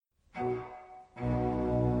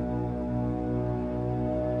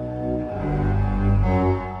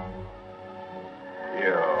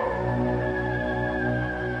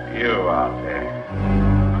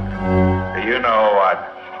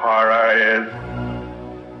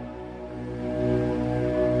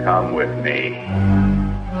Come with me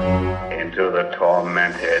into the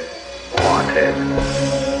tormented, haunted,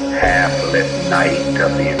 half-lit night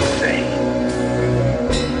of the insane.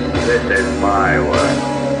 This is my world.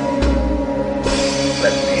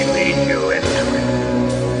 Let me lead you into it.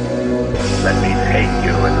 Let me take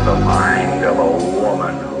you into the mind of a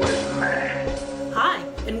woman who is mad. Hi,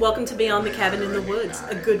 and welcome to Beyond the Cabin in the Woods,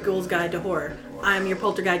 a good girl's guide to horror. I'm your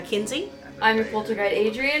poltergeist Kinsey. I'm your poltergeist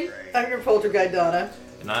Adrian. I'm your poltergeist Donna.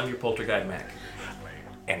 And I'm your poltergeist Mac.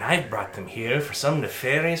 And I've brought them here for some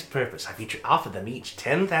nefarious purpose. I've offered them each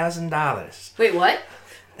 $10,000. Wait, what?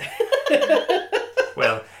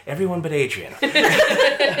 Well, everyone but Adrian.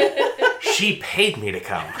 She paid me to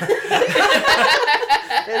come.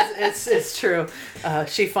 It's true.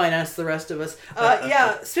 She financed the rest of us.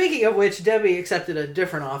 Yeah, speaking of which, Debbie accepted a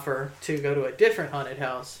different offer to go to a different haunted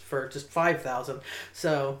house for just $5,000.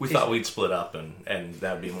 So We thought we'd split up, and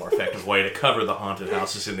that would be a more effective way to cover the haunted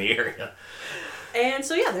houses in the area. And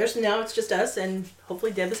so yeah, now it's just us, and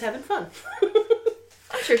hopefully Deb is having fun.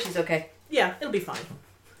 I'm sure she's okay. Yeah, it'll be fine.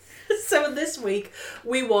 So this week,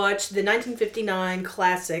 we watched the 1959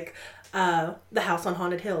 classic, The House on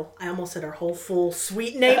Haunted Hill. I almost said our whole full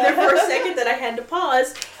sweet name there for a second that I had to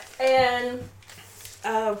pause. And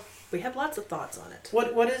we have lots of thoughts on it.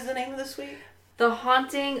 What is the name of this week? The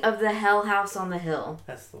Haunting of the Hell House on the Hill.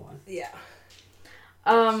 That's the one. Yeah.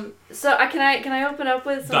 So can I open up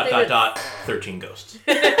with something 13 ghosts.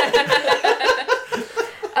 Can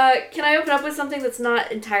I open up with something that's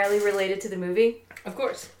not entirely related to the movie? Of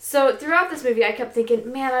course. So throughout this movie, I kept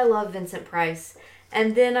thinking, man, I love Vincent Price.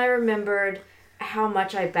 And then I remembered how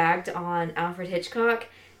much I bagged on Alfred Hitchcock.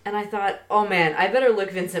 And I thought, oh man, I better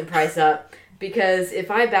look Vincent Price up. Because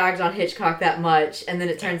if I bagged on Hitchcock that much, and then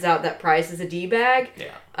it turns out that Price is a D-bag,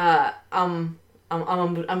 I'm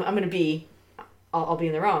gonna be, I'll be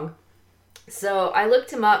in the wrong. So I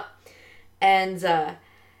looked him up, and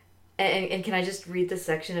can I just read this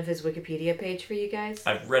section of his Wikipedia page for you guys?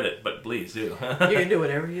 I've read it, but please do. You can do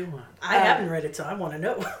whatever you want. I haven't read it, so I want to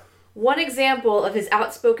know. One example of his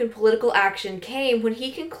outspoken political action came when he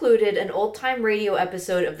concluded an old-time radio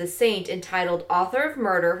episode of The Saint entitled Author of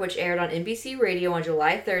Murder, which aired on NBC Radio on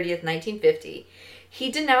July 30th, 1950. He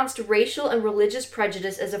denounced racial and religious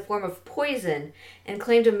prejudice as a form of poison and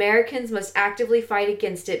claimed Americans must actively fight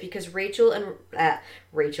against it because Rachel told him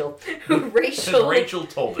to. Because Rachel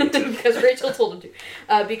told him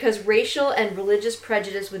to. Because racial and religious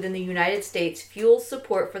prejudice within the United States fuels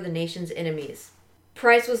support for the nation's enemies.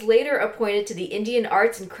 Price was later appointed to the Indian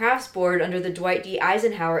Arts and Crafts Board under the Dwight D.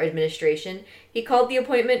 Eisenhower administration. He called the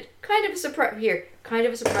appointment kind of a surprise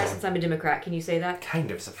since I'm a Democrat. Can you say that? Kind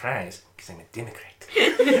of surprised, because I'm a Democrat.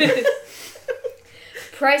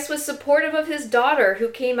 Price was supportive of his daughter, who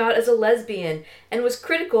came out as a lesbian, and was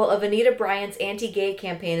critical of Anita Bryant's anti-gay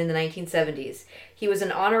campaign in the 1970s. He was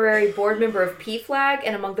an honorary board member of PFLAG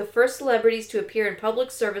and among the first celebrities to appear in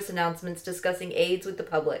public service announcements discussing AIDS with the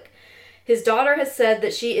public. His daughter has said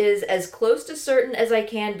that she is as close to certain as I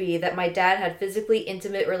can be that my dad had physically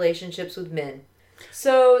intimate relationships with men.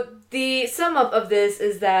 So the sum up of this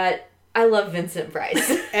is that I love Vincent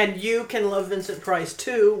Price. And you can love Vincent Price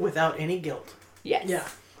too without any guilt. Yes. Yeah.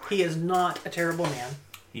 He is not a terrible man.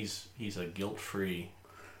 He's a guilt-free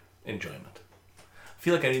enjoyment. I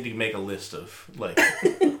feel like I need to make a list of, like...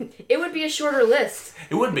 It would be a shorter list.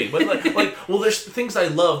 It would be, but well, there's things I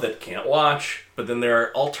love that can't watch, but then there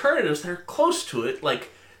are alternatives that are close to it, like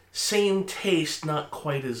same taste, not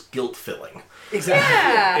quite as guilt-filling. Exactly.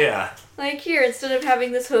 Yeah. Yeah. Like here, instead of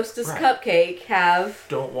having this Hostess cupcake,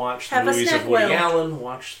 Don't watch the Have a movies snack of Woody whale. Allen,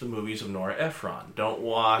 watch the movies of Nora Ephron. Don't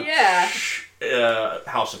watch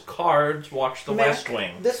House of Cards, watch The West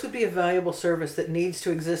Wing. This would be a valuable service that needs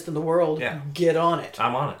to exist in the world. Yeah. Get on it.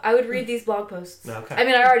 I'm on it. I would read these blog posts. Okay. I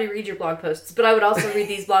mean, I already read your blog posts, but I would also read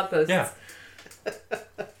these blog posts. Yeah.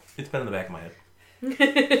 It's been in the back of my head.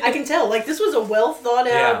 I can tell. Like, this was a well thought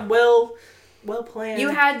out, well planned. You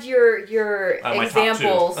had your my top two.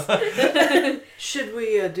 examples. Should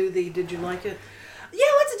we do the Did You Like It? Yeah,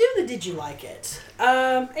 let's do the Did You Like It.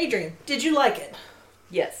 Adrian, did you like it?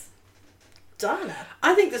 Yes. Donna.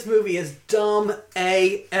 I think this movie is dumb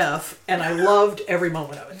AF, and I loved every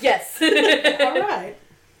moment of it. Yes. All right.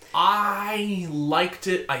 I liked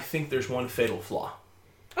it. I think there's one fatal flaw.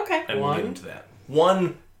 Okay. And we'll get into that.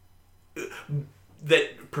 One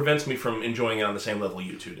that prevents me from enjoying it on the same level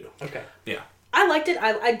you two do. Okay. Yeah. I liked it.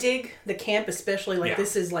 I dig the camp, especially like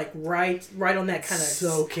this is like right on that kind of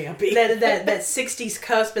so campy. that 60s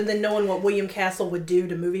cusp, and then knowing what William Castle would do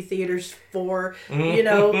to movie theaters for, you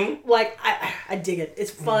know, like I dig it.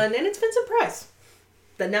 It's fun and it's Vincent Price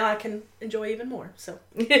that now I can enjoy even more. So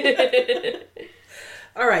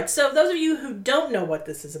All right, so those of you who don't know what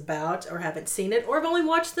this is about or haven't seen it or have only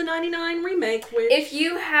watched the 99 remake, which... If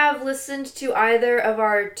you have listened to either of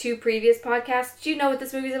our 2 previous podcasts, you know what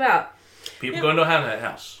this movie's about. People go into a haunted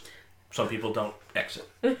house. Some people don't exit.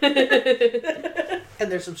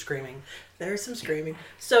 And there's some screaming.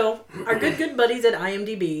 So, our good buddies at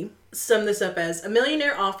IMDb sum this up as: a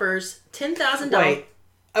millionaire offers $10,000... Wait,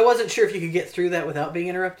 I wasn't sure if you could get through that without being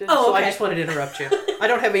interrupted. Oh, So I okay. just wanted to interrupt you. I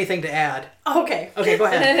don't have anything to add. Okay. Okay, go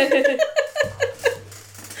ahead.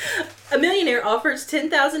 A millionaire offers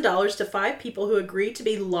 $10,000 to 5 people who agree to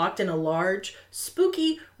be locked in a large,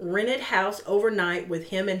 spooky, rented house overnight with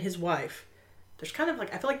him and his wife. There's kind of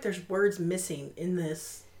like... I feel like there's words missing in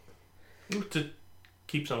this. To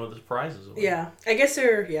keep some of the surprises away. Yeah. I guess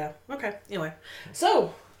they're... Yeah. Okay. Anyway.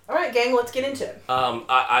 So, all right, gang, let's get into it.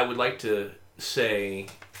 I would like to say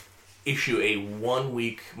issue a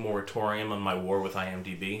 1-week moratorium on my war with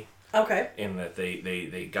IMDb. Okay. In that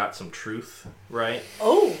they got some truth right.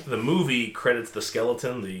 Oh. The movie credits the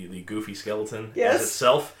skeleton, the goofy skeleton, Yes. as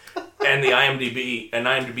itself, and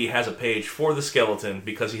IMDb has a page for the skeleton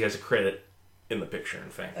because he has a credit in the picture. In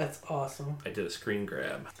fact, That's awesome. I did a screen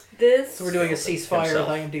grab. So we're doing a ceasefire Himself.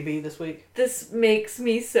 with IMDb this week. This makes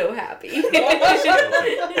me so happy.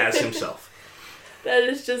 As himself. That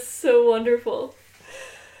is just so wonderful.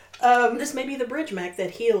 This may be the bridge, Mac,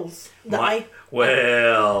 that heals the eye.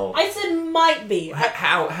 Well, I said might be.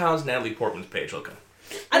 how's Natalie Portman's page looking?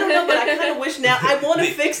 I don't know, but I kind of wish now... I want to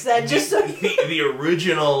fix that just so... The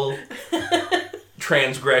original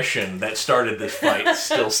transgression that started this fight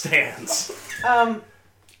still stands.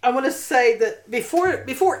 I want to say that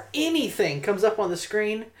before anything comes up on the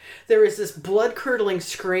screen, there is this blood-curdling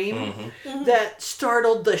scream that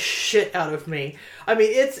startled the shit out of me. I mean,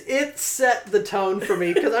 it set the tone for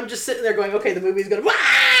me because I'm just sitting there going, okay, the movie's gonna...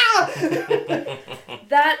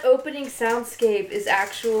 That opening soundscape is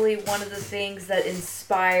actually one of the things that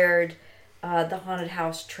inspired the haunted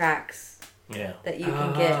house tracks Yeah. that you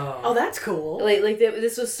can get. Oh, that's cool.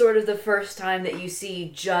 This was sort of the first time that you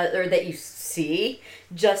see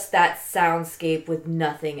just that soundscape with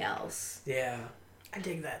nothing else. Yeah. I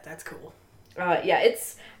dig that. That's cool.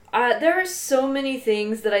 It's there are so many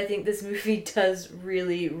things that I think this movie does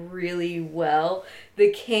really, really well. The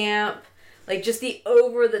camp, like just the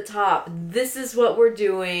over the top. This is what we're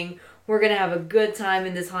doing. We're gonna have a good time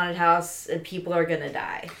in this haunted house, and people are gonna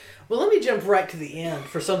die. Well, let me jump right to the end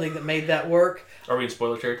for something that made that work. Are we in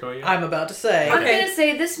spoiler territory yet? I'm about to say. I'm gonna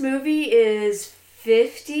say this movie is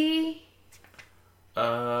 50.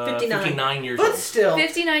 59 years But old. still,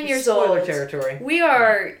 59 years spoiler old. territory. We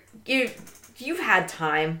are you've had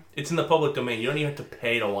time. It's in the public domain. You don't even have to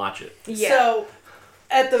pay to watch it. Yeah. So,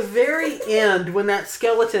 at the very end, when that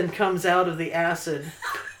skeleton comes out of the acid,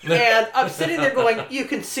 and I'm sitting there going, you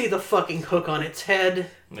can see the fucking hook on its head.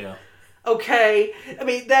 Yeah. Okay, I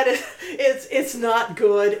mean that is it's not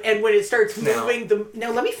good. And when it starts moving,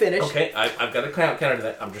 now let me finish. Okay, I've got a counter to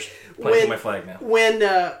that. I'm just planting my flag now. When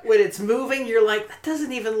it's moving, you're like, that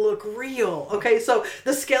doesn't even look real. Okay, so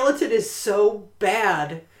the skeleton is so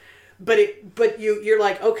bad, but you're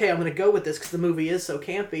like, okay, I'm gonna go with this because the movie is so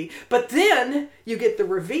campy. But then you get the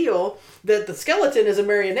reveal that the skeleton is a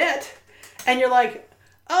marionette, and you're like,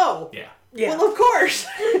 oh. Yeah. Yeah. Well, of course.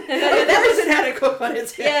 Of course it had a hook on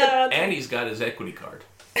its head. Yeah. And he's got his equity card.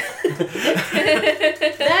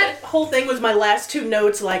 That whole thing was my last 2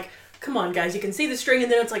 notes. Like, come on, guys, you can see the string, and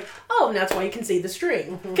then it's like, oh, and that's why you can see the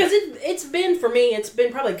string. Because it's been, for me, it's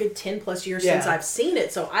been probably a good 10 plus years since I've seen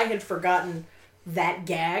it, so I had forgotten that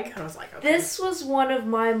gag. And I was like, okay. This was one of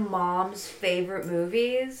my mom's favorite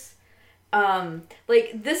movies.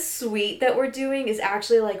 This suite that we're doing is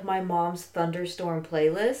actually like my mom's Thunderstorm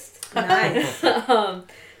playlist. Nice.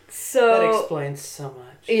 So That explains so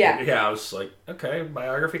much. yeah. Yeah, I was like, okay,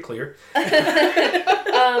 biography clear.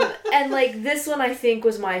 And like this one I think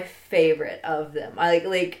was my favorite of them.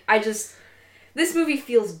 This movie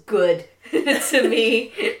feels good to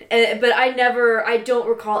me. But I don't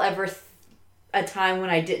recall ever a time when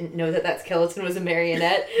I didn't know that skeleton was a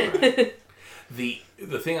marionette. Right.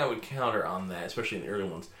 The thing I would counter on that, especially in the early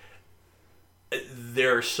ones,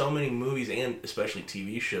 there are so many movies and especially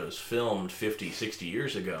TV shows filmed 50, 60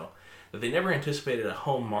 years ago that they never anticipated a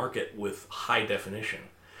home market with high definition.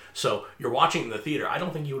 So you're watching in the theater, I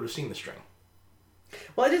don't think you would have seen the string.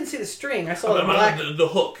 Well, I didn't see the string. I saw the black... The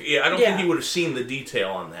hook. Yeah, I don't Yeah. think you would have seen the detail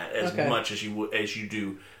on that as Okay. much as you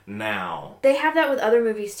do now. They have that with other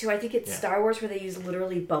movies too. I think it's Yeah. Star Wars where they use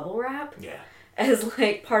literally bubble wrap. Yeah. as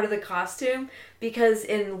like part of the costume, because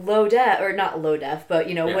in low def, or not low def, but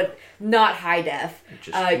you know Yeah. what, not high def,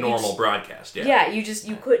 Just you normal broadcast, yeah. yeah,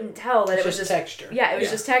 you couldn't tell that It's it was just just texture. Yeah, it was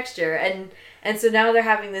Yeah. just texture, and so now they're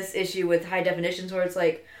having this issue with high definitions where it's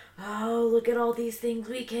like, oh, look at all these things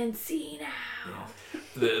we can see now.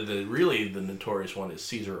 The really the notorious one is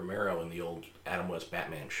Cesar Romero in the old Adam West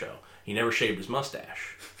Batman show. He never shaved his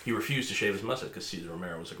mustache. He refused to shave his mustache because Cesar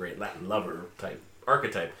Romero was a great Latin lover type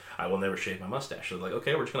archetype. I will never shave my mustache. So they're like,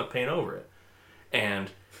 okay, we're just gonna paint over it. And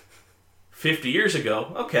 50 years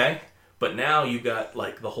ago, okay, but now you got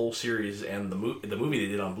like the whole series and the movie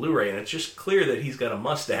they did on Blu-ray, and it's just clear that he's got a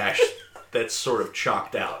mustache that's sort of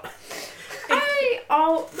chalked out.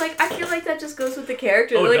 I feel like that just goes with the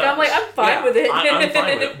character. Oh, it like does. I'm like, I'm fine Yeah, with it. I'm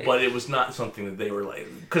fine with it, but it was not something that they were like,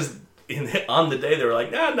 because on the day they were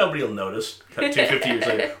like, nah, nobody will notice. Cut to 50 years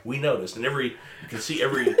later, we noticed, and you can see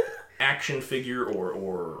every action figure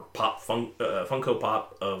or Funko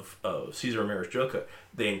Pop of Cesar Romero's Joker.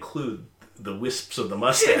 They include the wisps of the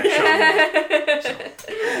mustache on there.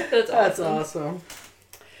 So, That's awesome.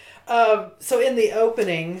 So in the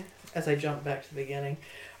opening, as I jump back to the beginning,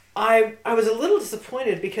 I was a little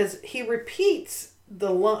disappointed because he repeats the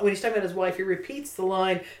line, when he's talking about his wife, he repeats the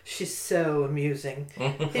line, she's so amusing.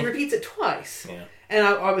 He repeats it twice. Yeah. And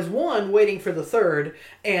I was, one, waiting for the third,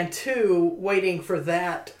 and two, waiting for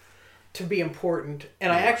that to be important.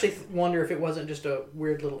 And I actually wonder if it wasn't just a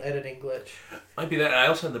weird little editing glitch. Might be that. I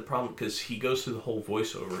also had the problem because he goes through the whole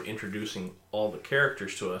voiceover introducing all the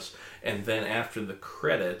characters to us, and then after the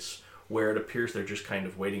credits, where it appears they're just kind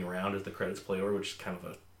of waiting around as the credits play over, which is kind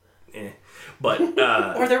of a but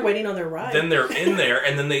Or they're waiting on their ride. then they're in there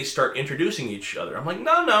and then they start introducing each other. I'm like,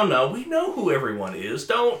 no, we know who everyone is.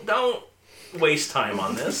 Don't waste time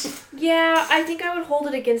on this. Yeah, I think I would hold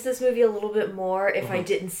it against this movie a little bit more if I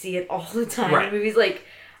didn't see it all the time. Right. Movies like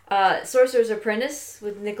Sorcerer's Apprentice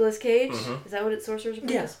with Nicolas Cage. Is that what it's, Sorcerer's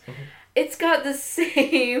Apprentice? Yes. It's got the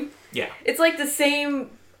same... Yeah. It's like the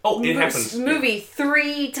same Oh, it happens. movie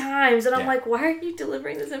 3 times, and I'm Yeah. like, why aren't you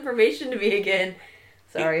delivering this information to me again?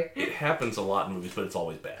 Sorry. It happens a lot in movies, but it's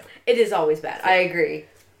always bad. It is always bad. I agree.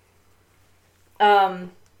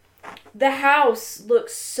 The house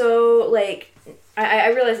looks so, like... I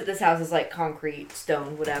realize that this house is, like, concrete,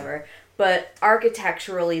 stone, whatever. But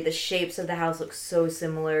architecturally, the shapes of the house look so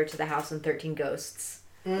similar to the house in 13 Ghosts.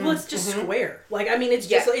 Well, it's just square. Like, I mean, it's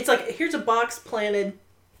just, it's like, here's a box planted.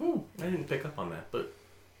 I didn't pick up on that, but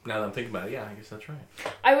now that I'm thinking about it, yeah, I guess that's right.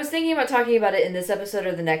 I was thinking about talking about it in this episode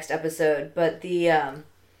or the next episode, but the,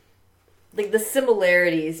 like, the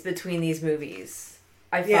similarities between these movies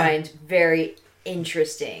I find very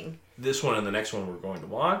interesting. This one and the next one we're going to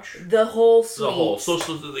watch. The whole suite. The whole, so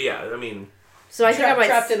yeah, I mean, So I think I might...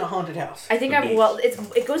 Trapped in a haunted house. I think The I'm... beast. Well,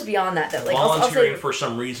 it goes beyond that, though. Like, I'll volunteering say... for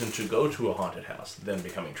some reason to go to a haunted house, then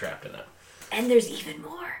becoming trapped in it. And there's even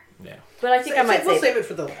more. Yeah. But I think I might we'll say... save it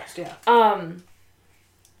for the last, yeah.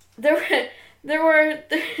 There were...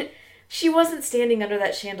 She wasn't standing under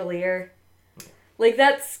that chandelier. Like,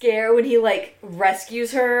 that scare when he, like,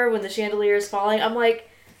 rescues her when the chandelier is falling, I'm like...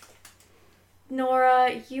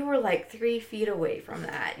 Nora, you were like 3 feet away from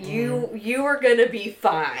that. You were gonna be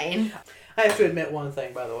fine. I have to admit one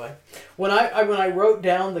thing, by the way. When I wrote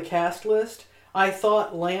down the cast list, I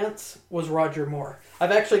thought Lance was Roger Moore.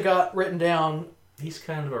 I've actually got written down He's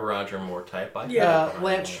kind of a Roger Moore type.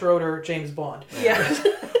 Lance Schroeder, James Bond. Yeah.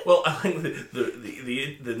 Well, I think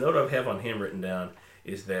the note I have on him written down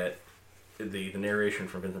is that the narration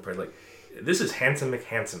from Vincent Price, like, this is Handsome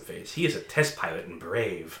McHandsomeface. He is a test pilot and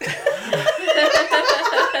brave.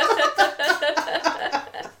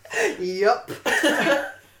 Yep.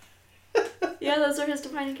 Yeah, those are his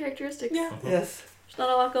defining characteristics. Yeah. Yes. There's not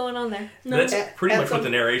a lot going on there. That's pretty much what Handsome- the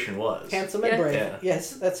narration was. Handsome and Yeah. brave. Yeah.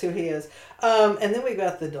 Yes, that's who he is. And then we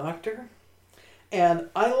got the Doctor. And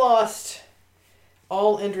I lost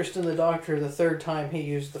all interest in the Doctor the third time he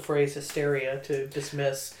used the phrase hysteria to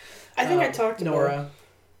dismiss I think I talked about Nora.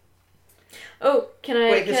 Oh, can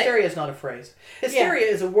I... Wait, can I- hysteria is not a phrase. Hysteria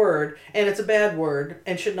is a word, and it's a bad word,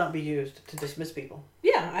 and should not be used to dismiss people.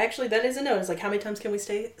 Yeah, actually, that is a note. It's like, how many times can we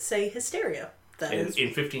say hysteria? That And is.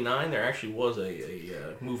 in '59, there actually was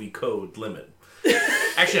a movie code limit.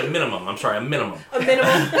 Actually, a minimum. I'm sorry, a minimum. A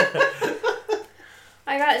minimum.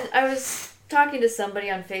 I was talking to somebody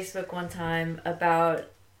on Facebook one time about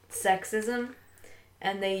sexism,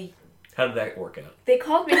 and they How did that work out?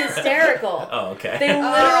 called me hysterical. Oh, okay. They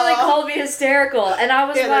literally called me hysterical, and I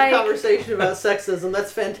was Yeah, that like, conversation about sexism,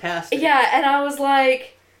 that's fantastic. yeah, and I was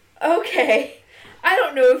like, okay, I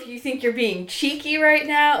don't know if you think you're being cheeky right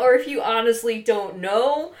now, or if you honestly don't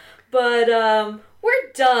know, but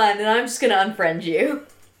we're done, and I'm just gonna unfriend you.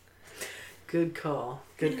 Good call.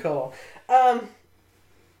 Good call.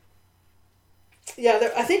 Yeah,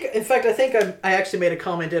 I think I actually made a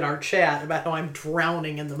comment in our chat about how I'm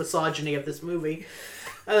drowning in the misogyny of this movie.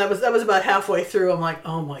 And that was about halfway through. I'm like,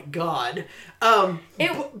 oh my god. But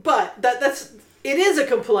it is a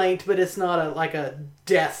complaint, but it's not a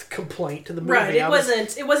death complaint to the movie. Right.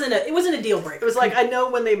 It wasn't a deal breaker. It was like, I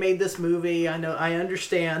know when they made this movie, I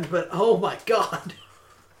understand, but oh my god.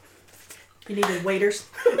 You needed waiters.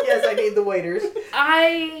 Yes, I need the waiters.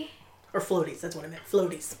 Or floaties. That's what I meant.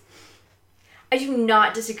 Floaties. I do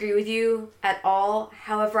not disagree with you at all.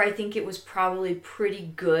 However, I think it was probably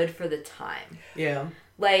pretty good for the time. Yeah.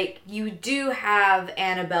 Like, you do have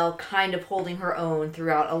Annabelle kind of holding her own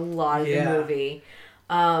throughout a lot of the movie.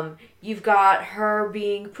 You've got her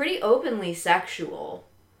being pretty openly sexual.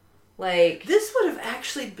 Like, this would have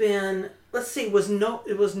actually been, let's see, it was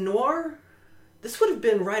noir? This would have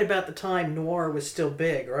been right about the time noir was still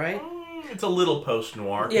big, right? It's a little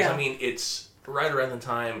post-noir. Yeah. I mean, it's right around the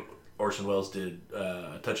time Orson Welles did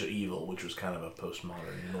Touch of Evil, which was kind of a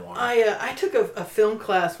postmodern noir. I took a film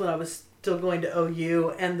class when I was still going to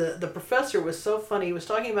OU, and the professor was so funny. He was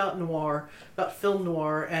talking about noir, about film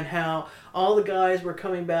noir, and how all the guys were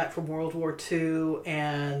coming back from World War II,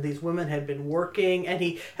 and these women had been working, and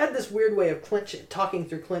he had this weird way of talking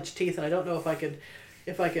through clenched teeth, and I don't know if I can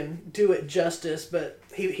do it justice, but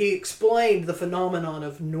he explained the phenomenon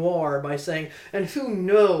of noir by saying, and who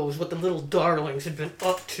knows what the little darlings had been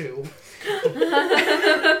up to. And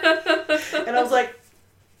I was like,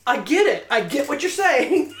 I get it. I get what you're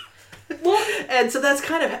saying. Well, and so that's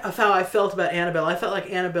kind of how I felt about Annabelle. I felt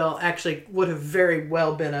like Annabelle actually would have very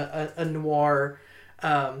well been a noir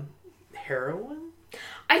heroine.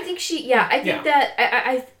 I think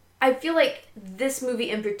that I feel like this movie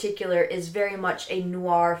in particular is very much a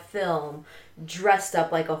noir film dressed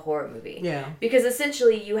up like a horror movie. Yeah. Because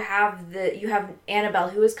essentially you have Annabelle,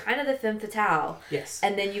 who is kind of the femme fatale. Yes.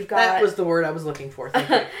 And then you've got... That was the word I was looking for. Thank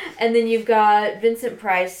you. And then you've got Vincent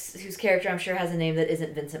Price, whose character I'm sure has a name that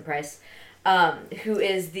isn't Vincent Price, who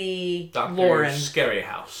is the... Dr. Lauren. Scary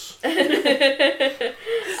House. Frederick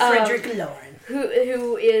Lauren.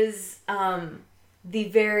 Who is the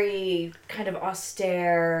very kind of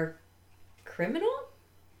austere criminal?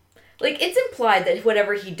 Like, it's implied that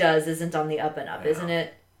whatever he does isn't on the up and up, isn't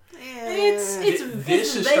it? This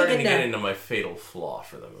is starting to get into my fatal flaw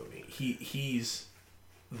for the movie. He's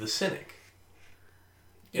the cynic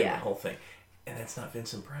in the whole thing. And that's not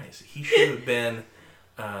Vincent Price. He should have been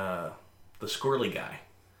the squirrely guy.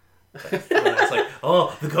 It's like,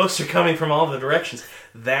 oh, the ghosts are coming from all the directions.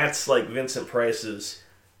 That's like Vincent Price's...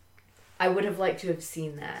 I would have liked to have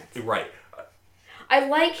seen that. Right. I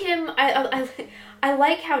like him. I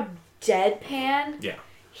like how deadpan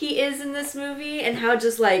he is in this movie, and how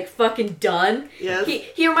just like fucking done. Yes.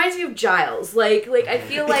 He reminds me of Giles. Like I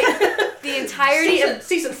feel like the entirety of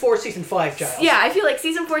season 4, season 5 Giles. Yeah, I feel like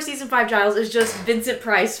season 4, season 5 Giles is just Vincent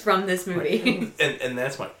Price from this movie. And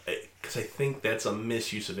that's my, because I think that's a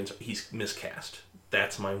misuse of Vincent. He's miscast.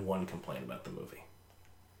 That's my one complaint about the movie.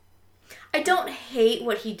 I don't hate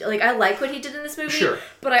what he... Like, I like what he did in this movie. Sure.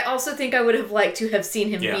 But I also think I would have liked to have seen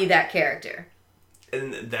him be that character.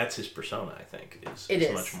 And that's his persona, I think. It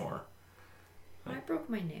is much more... I broke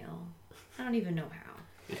my nail. I don't even know how.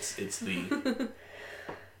 It's the...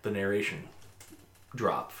 the narration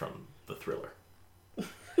drop from the thriller.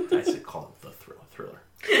 I say call it the thriller.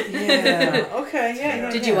 Yeah. Okay. Yeah.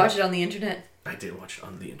 Did you watch it on the internet? I did watch it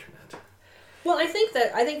on the internet. Well, I think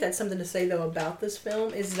that's something to say though about this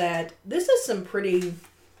film is that this is some pretty,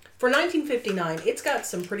 for 1959, it's got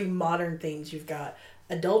some pretty modern things. You've got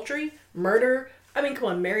adultery, murder. I mean, come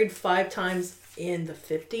on, married 5 times in the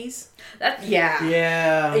 50s. Yeah.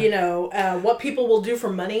 Yeah. You know, what people will do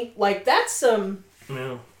for money. Like that's some.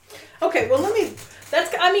 Yeah. Okay, well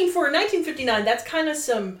for 1959, that's kind of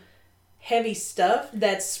some heavy stuff.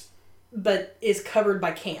 But is covered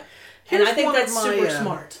by camp, and I think that's super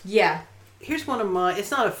smart. Yeah. Here's one of my... It's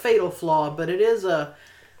not a fatal flaw, but it is a...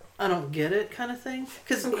 I don't get it kind of thing.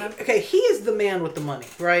 Because, okay, he is the man with the money,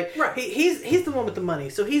 right? Right. He's the one with the money.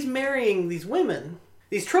 So he's marrying these women,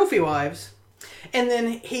 these trophy wives, and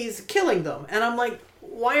then he's killing them. And I'm like,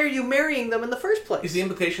 why are you marrying them in the first place? Is the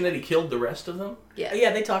implication that he killed the rest of them? Yeah.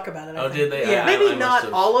 Yeah, they talk about it. I think. Did they? Yeah. Maybe I not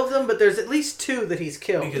have... all of them, but there's at least 2 that he's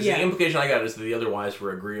killed. Because the implication I got is that the other wives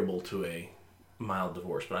were agreeable to a mild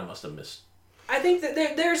divorce, but I must have missed... I think that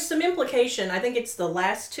there's some implication. I think it's the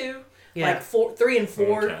last 2, Yeah. like 3 and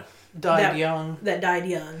 4, Okay. died young. That died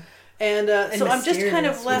young. And so I'm just kind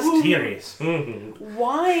of left... Mysterious.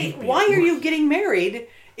 Why are you getting married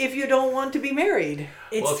if you don't want to be married?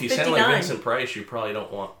 It's Well, if you 59. sound like Vincent Price, you probably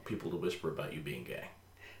don't want people to whisper about you being gay.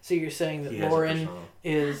 So you're saying that He has a Lauren persona.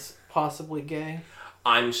 is possibly gay?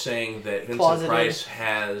 I'm saying that Vincent Closeted. Price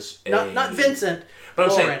has a... Not Vincent. But I'm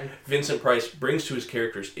saying Lauren. Vincent Price brings to his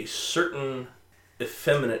characters a certain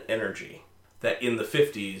effeminate energy that in the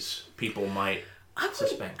 50s people might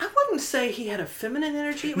suspect. I wouldn't say he had a feminine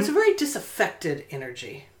energy. It was a very disaffected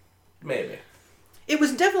energy. Maybe. It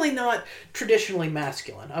was definitely not traditionally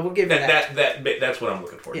masculine. I will give you that. That's what I'm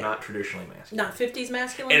looking for. Yeah. Not traditionally masculine. Not 50s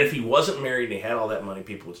masculine? And if he wasn't married and he had all that money,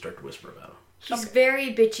 people would start to whisper about He's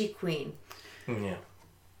very bitchy queen. him. Yeah.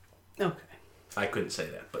 Okay. I couldn't say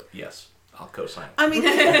that, but yes, I'll co-sign. I mean,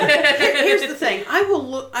 here's the thing. I will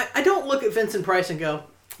look. I don't look at Vincent Price and go,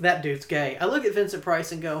 "That dude's gay." I look at Vincent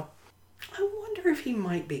Price and go, "I wonder if he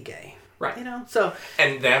might be gay." Right. You know. So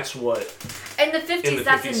And that's what In the 50s, in the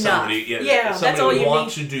that's 50s enough. somebody, Yeah, somebody that's all would you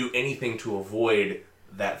want need. to do anything to avoid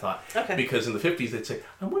that thought. Okay. Because in the 50s they'd say,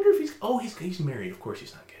 "I wonder if he's married. Of course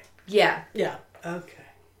he's not gay." Yeah. Yeah. okay.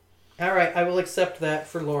 All right. I will accept that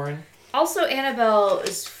for Lauren. Also, Annabelle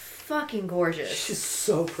is fucking gorgeous. She's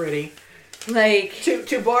so pretty. Like,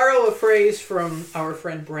 To borrow a phrase from our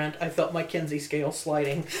friend Brent, I felt my Kinsey scale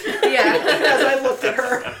sliding yeah. as I looked at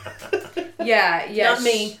her. Yeah, yeah. Not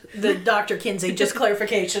me, the Dr. Kinsey, just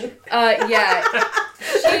clarification. Yeah.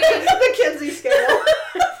 The Kinsey scale.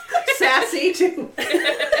 Sassy too.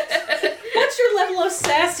 What's your level of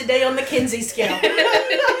sass today on the Kinsey scale?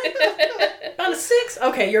 About a 6?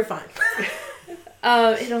 Okay, you're fine.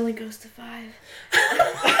 It only goes to 5.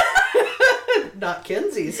 Not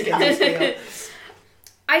Kinsey's Kinsey scale.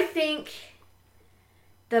 I think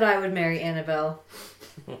that I would marry Annabelle.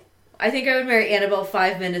 I think I would marry Annabelle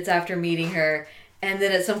 5 minutes after meeting her, and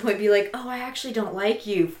then at some point be like, "Oh, I actually don't like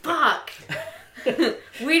you. Fuck.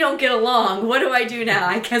 We don't get along. What do I do now?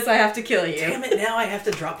 I guess I have to kill you." Damn it, now I have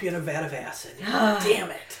to drop you in a vat of acid. Damn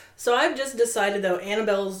it. So I've just decided, though,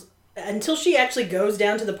 Annabelle's, until she actually goes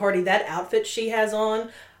down to the party, that outfit she has on,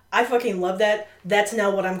 I fucking love that. That's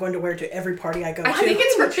now what I'm going to wear to every party I go to. I think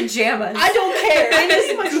it's her pajamas. I don't care. I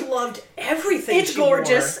pretty much loved everything It's she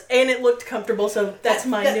gorgeous, wore. and it looked comfortable, so that's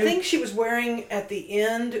my that new... thing she was wearing at the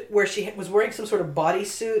end where she was wearing some sort of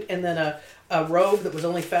bodysuit and then a robe that was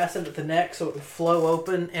only fastened at the neck so it would flow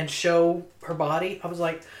open and show her body. I was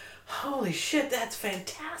like, holy shit, that's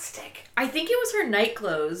fantastic. I think it was her night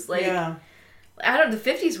clothes. Like, Yeah. I don't know, the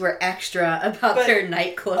 50s were extra about But their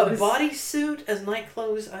night A clothes. bodysuit as night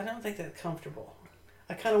clothes, I don't think that's comfortable.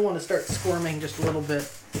 I kind of want to start squirming just a little bit.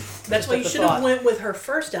 That's why at you the should have thought. went with her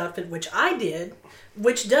first outfit, which I did,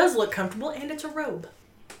 which does look comfortable, and it's a robe.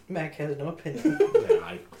 Mac has no opinion.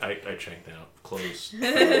 Yeah, I checked out. Clothes.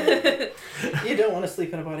 You don't want to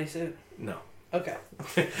sleep in a bodysuit? No. Okay.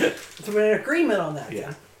 So we're in agreement on that.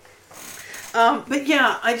 Yeah. But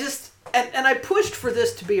yeah, I just... And I pushed for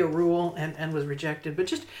this to be a rule and was rejected. But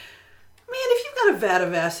just... Man, if you've got a vat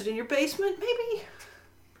of acid in your basement, maybe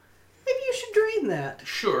you should drain that.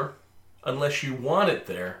 Sure. Unless you want it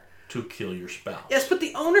there to kill your spouse. Yes, but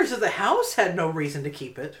the owners of the house had no reason to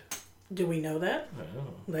keep it. Do we know that? Oh.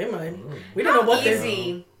 They might. We don't know what they're...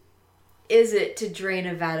 easy is it to drain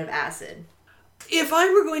a vat of acid? If I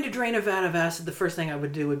were going to drain a vat of acid, the first thing I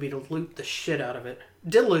would do would be to dilute the shit out of it.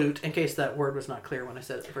 Dilute, in case that word was not clear when I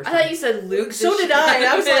said it the first I time. thought you said Luke. So did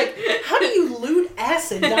I. I was like, how do you loot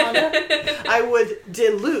acid, Donna? I would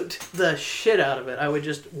dilute the shit out of it. I would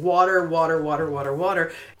just water.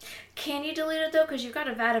 Can you dilute it though? Because you've got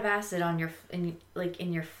a vat of acid on your in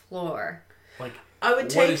your floor. Like, I would what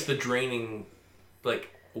take... is the draining, like,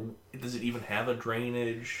 does it even have a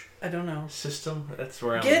drainage I don't know. system? That's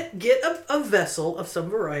where I'm... Get a vessel of some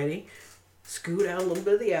variety, scoot out a little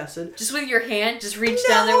bit of the acid. Just with your hand, just reach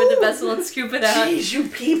down there with the vessel and scoop it out. Jeez, you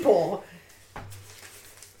people.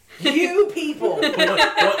 You people.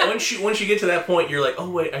 Once you get to that point, you're like, oh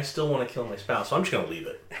wait, I still want to kill my spouse, so I'm just gonna leave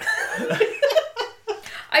it.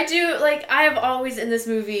 I do, like, I have always in this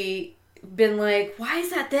movie been like, why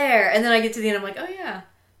is that there? And then I get to the end, I'm like, oh yeah,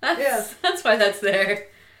 that's why that's there.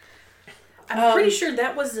 I'm pretty sure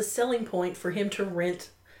that was the selling point for him to rent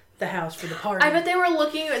the house for the party. I bet they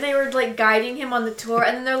were like guiding him on the tour,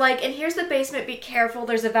 and then they're like, and here's the basement, be careful,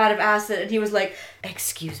 there's a vat of acid. And he was like,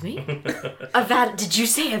 excuse me? Did you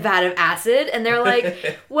say a vat of acid? And they're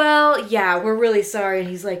like, well, yeah, we're really sorry. And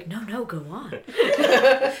he's like, no, go on.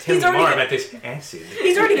 Tell me more about this acid.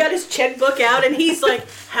 He's already got his checkbook out, and he's like,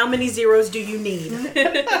 how many zeros do you need?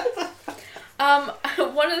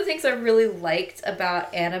 One of the things I really liked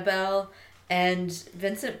about Annabelle and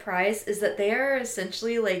Vincent Price is that they are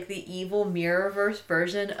essentially like the evil Mirrorverse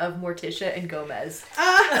version of Morticia and Gomez.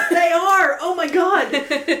 They are. Oh my god.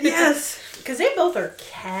 Yes. Because they both are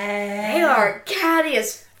cat. They are catty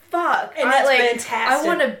as fuck. And that's fantastic. I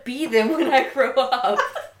want to be them when I grow up.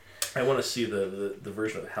 I want to see the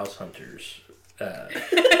version of House Hunters. I'm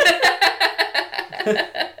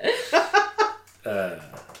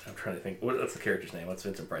trying to think. What's the character's name? What's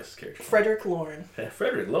Vincent Price's character? Frederick Lauren.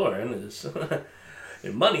 Frederick Lauren is...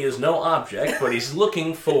 money is no object, but he's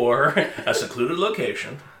looking for a secluded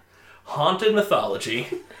location, haunted mythology,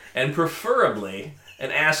 and preferably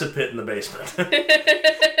an acid pit in the basement.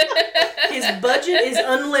 His budget is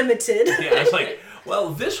unlimited. Yeah, it's like, well,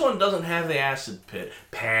 this one doesn't have the acid pit.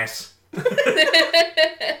 Pass.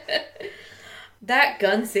 That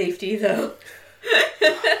gun safety, though.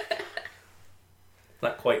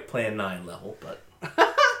 Not quite Plan 9 level, but...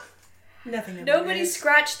 Nothing. ever Nobody is.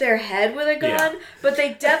 scratched their head with a gun, Yeah. but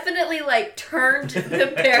they definitely, like, turned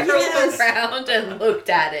the barrel Yes. around and looked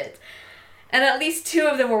at it. And at least 2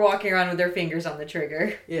 of them were walking around with their fingers on the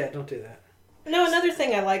trigger. Yeah, don't do that. No, another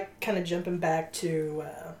thing I like, kind of jumping back to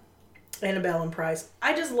Annabelle and Price.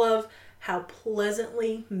 I just love how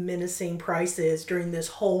pleasantly menacing Price is during this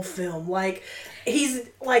whole film. Like, he's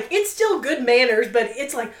like, it's still good manners, but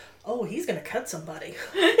it's like, oh, he's gonna cut somebody.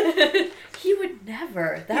 He would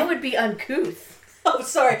never. That would be uncouth. Oh,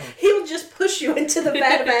 sorry. He'll just push you into the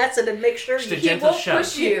vat of acid and make sure Just a you. He gentle won't shove.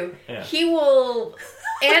 push you. Yeah. He will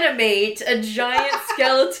animate a giant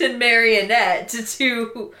skeleton marionette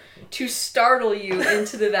to startle you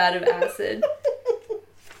into the vat of acid.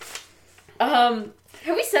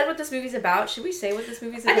 Have we said what this movie's about? Should we say what this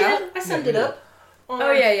movie's I about? did. I summed it up.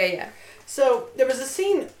 Oh yeah. So there was a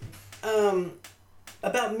scene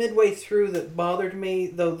about midway through that bothered me,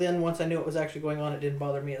 though then once I knew what was actually going on, it didn't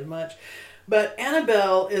bother me as much. But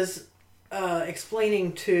Annabelle is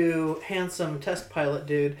explaining to handsome test pilot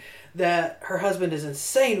dude that her husband is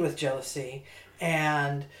insane with jealousy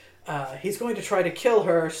and he's going to try to kill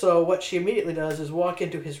her. So what she immediately does is walk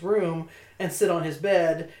into his room and sit on his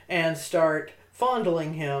bed and start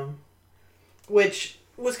fondling him, which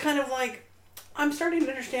was kind of like, I'm starting to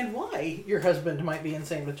understand why your husband might be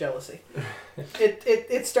insane with jealousy.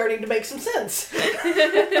 It's starting to make some sense.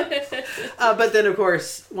 But then, of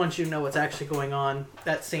course, once you know what's actually going on,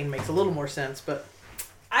 that scene makes a little more sense. But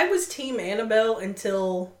I was Team Annabelle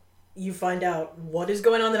until you find out what is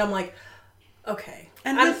going on. That I'm like, okay.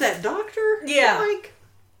 and I'm- with that doctor, Yeah. like,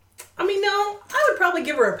 I mean, no, I would probably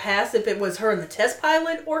give her a pass if it was her and the test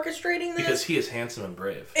pilot orchestrating this. Because he is handsome and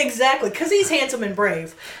brave. Exactly, because he's handsome and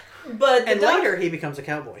brave. But the and doc- later he becomes a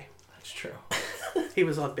cowboy. That's true. He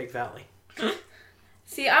was on Big Valley.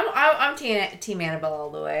 See, I'm team Annabelle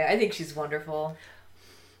all the way. I think she's wonderful.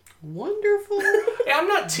 Wonderful. Yeah, I'm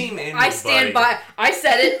not Team Andy. I stand by. I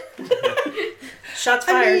said it. Shots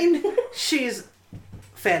I fired. mean, she's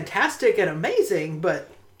fantastic and amazing, but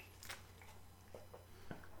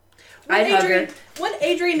I'd hug her. What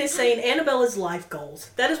Adrian is saying, Annabelle is life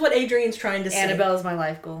goals. That is what Adrian's trying to say. Annabelle is my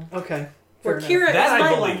life goal. okay. Or fair enough. Kira That is I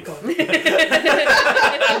my believe. life goal.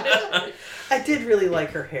 I did really like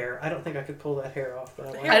her hair. I don't think I could pull that hair off, but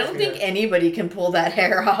I like I don't her think hair. anybody can pull that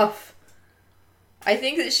hair off. I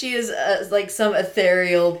think that she is like some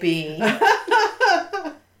ethereal being. There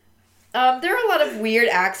are a lot of weird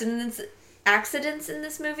accidents in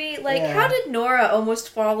this movie. Like, Yeah. how did Nora almost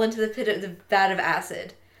fall into the vat of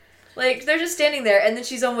acid? Like, they're just standing there, and then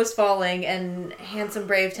she's almost falling, and handsome,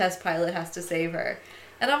 brave test pilot has to save her.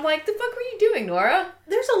 And I'm like, the fuck were you doing, Nora?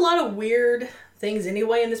 There's a lot of weird things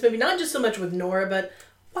anyway in this movie. Not just so much with Nora, but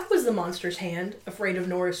why was the monster's hand afraid of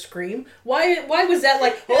Nora's scream? Why was that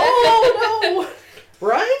like, oh no?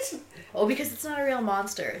 Right? Oh, because it's not a real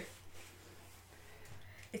monster.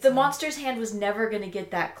 The monster's hand was never going to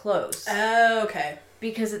get that close. Okay.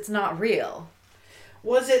 Because it's not real.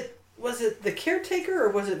 Was it the caretaker or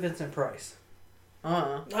was it Vincent Price?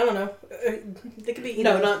 I don't know. They could be either.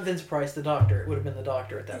 No, not Vincent Price, the doctor. It would have been the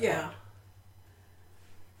doctor at that Yeah. point.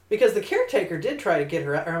 Because the caretaker did try to get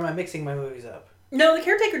her out, or am I mixing my movies up? No, the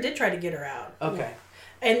caretaker did try to get her out. Okay.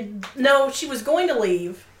 And no, she was going to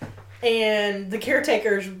leave, and the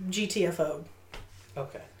caretaker's GTFO'd.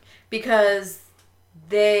 Okay. Because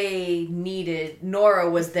they needed... Nora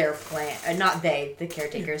was their plan. Not they, the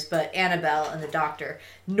caretakers, but Annabelle and the doctor.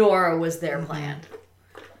 Nora was their plan.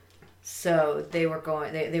 So they were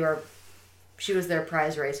going... They were... She was their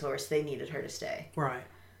prize racehorse. They needed her to stay. Right.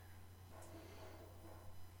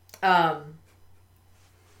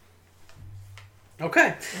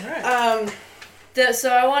 Okay. All right. So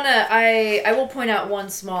I will point out one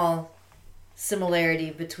small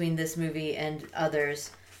similarity between this movie and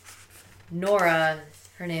others. Nora,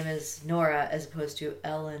 her name is Nora as opposed to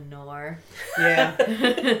Eleanor. Yeah.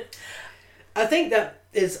 I think that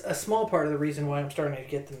is a small part of the reason why I'm starting to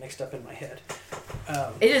get them mixed up in my head.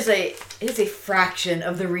 It is a fraction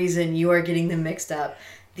of the reason you are getting them mixed up.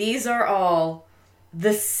 These are all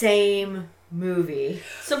the same movie.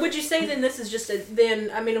 So would you say then this is just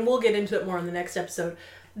and we'll get into it more in the next episode.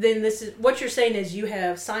 Then this is what you're saying is you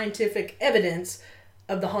have scientific evidence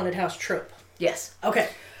of the haunted house trope. Yes. Okay.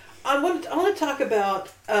 I want to talk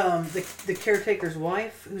about the caretaker's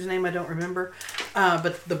wife, whose name I don't remember,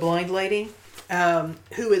 but the blind lady,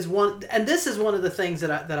 who is one, and this is one of the things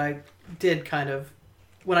that I did kind of,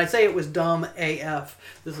 when I say it was dumb AF,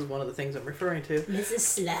 this is one of the things I'm referring to. Mrs.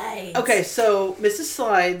 Slides. Okay, so Mrs.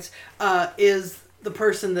 Slides is the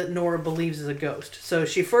person that Nora believes is a ghost. So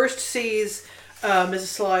she first sees Mrs.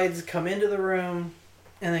 Slides come into the room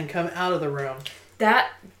and then come out of the room.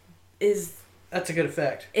 That's a good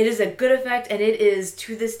effect. It is a good effect, and it is,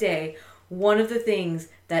 to this day, one of the things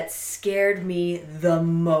that scared me the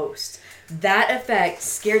most. That effect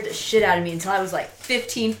scared the shit out of me until I was like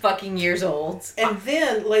 15 fucking years old. And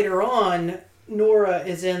then later on, Nora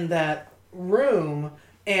is in that room,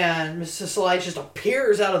 and Mrs. Slides just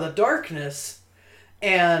appears out of the darkness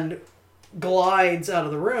and glides out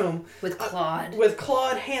of the room. With Claude. With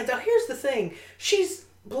clawed hands. Now, here's the thing. She's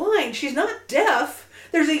blind. She's not deaf.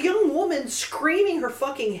 There's a young woman screaming her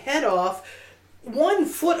fucking head off 1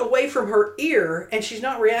 foot away from her ear, and she's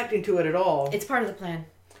not reacting to it at all. It's part of the plan.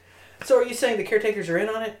 So are you saying the caretakers are in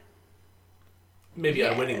on it? Maybe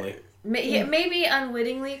unwittingly. Maybe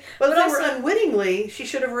unwittingly. But if they also, were unwittingly, she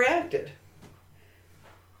should have reacted.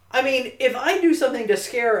 I mean, if I do something to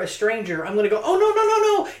scare a stranger, I'm going to go,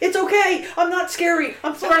 oh, no, it's okay. I'm not scary.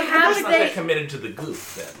 I'm sorry. Perhaps She's not that committed to the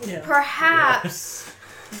goof, then. Yeah. Perhaps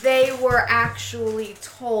they were actually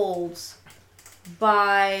told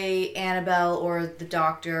by Annabelle or the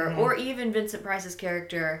doctor or even Vincent Price's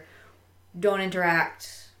character, don't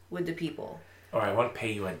interact with the people. Or I won't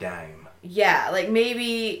pay you a dime. Yeah, like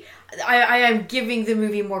maybe I am giving the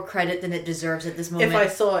movie more credit than it deserves at this moment. If I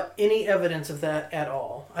saw any evidence of that at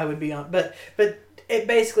all, I would be on. But it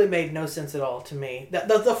basically made no sense at all to me.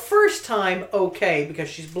 The first time, okay, because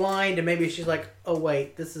she's blind and maybe she's like, oh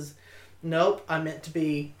wait, nope, I meant to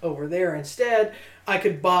be over there instead. I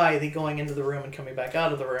could buy the going into the room and coming back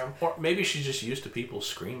out of the room. Or maybe she's just used to people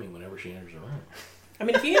screaming whenever she enters a room. I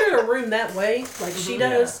mean, if you enter a room that way, like she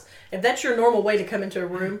does, if that's your normal way to come into a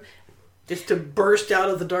room, Just to burst out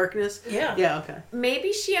of the darkness? yeah. Yeah, okay.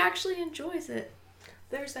 Maybe she actually enjoys it.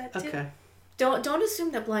 There's that too. Okay. Don't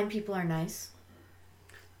assume that blind people are nice.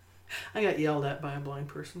 I got yelled at by a blind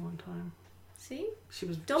person one time. See? She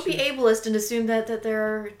was. Don't be ableist and assume that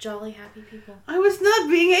they're jolly, happy people. I was not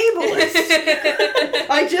being ableist.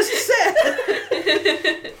 I just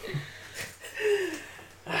said.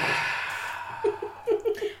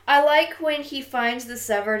 I like when he finds the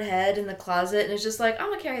severed head in the closet and is just like, I'm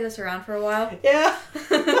gonna carry this around for a while. Yeah.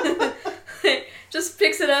 Just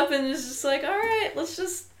picks it up and is just like, alright, let's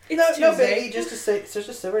just... No Tuesday. biggie. Just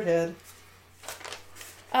a severed head.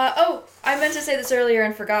 I meant to say this earlier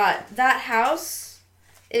and forgot. That house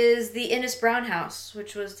is the Innes Brown house,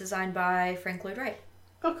 which was designed by Frank Lloyd Wright.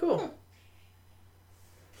 Oh, cool.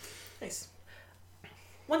 Nice.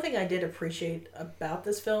 One thing I did appreciate about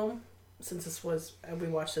this film, since we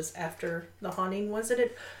watched this after The Haunting, was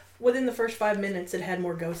that within the first 5 minutes, it had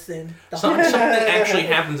more ghosts than The Haunting. Something actually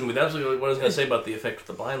happens to me. That was what I was going to say about the effect with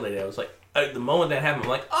the blind lady. I was like, the moment that happened, I'm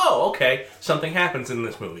like, oh, okay, something happens in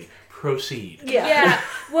this movie. Proceed. Yeah.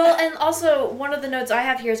 Well, and also, one of the notes I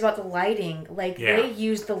have here is about the lighting. Like, Yeah. they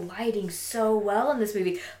used the lighting so well in this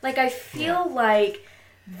movie. Like, I feel like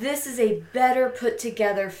this is a better put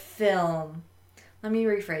together film. Let me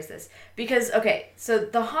rephrase this. Because, okay, so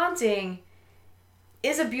The Haunting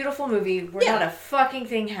is a beautiful movie where not a fucking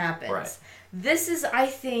thing happens. Right. This is, I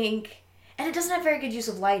think... And it doesn't have very good use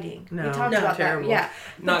of lighting. No, we talked no, about terrible. that.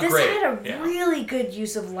 Yeah. Not But this great. had a Yeah. really good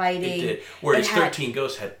use of lighting. It did. Whereas It had 13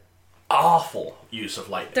 Ghosts had awful use of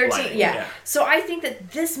lighting. 13, yeah. So I think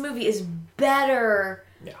that this movie is better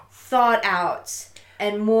thought out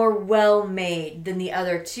and more well made than the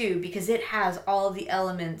other two because it has all of the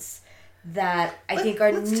elements that I think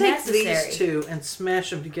are Let's necessary. take these two and smash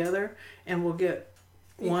them together, and we'll get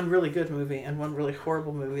one really good movie and one really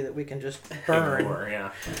horrible movie that we can just burn. Ignore,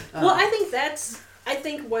 yeah. Well, I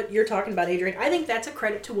think what you're talking about, Adrian, I think that's a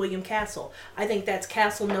credit to William Castle. I think that's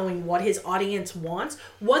Castle knowing what his audience wants,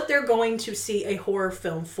 what they're going to see a horror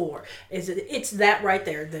film for. It's that right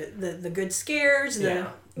there, the good scares,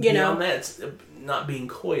 Beyond that, it's not being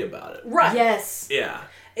coy about it. right. Yes. Yeah.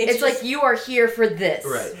 It's just, like you are here for this.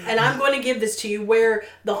 Right. and I'm going to give this to you where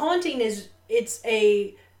The Haunting it's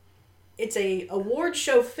a award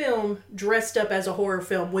show film dressed up as a horror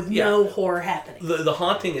film with no horror happening. The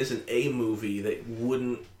Haunting is an A movie that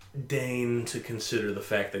wouldn't deign to consider the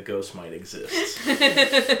fact that ghosts might exist.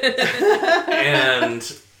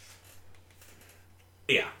 And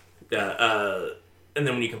And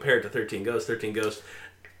then when you compare it to 13 Ghosts,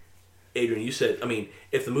 Adrian, you said, I mean,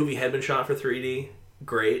 if the movie had been shot for 3D,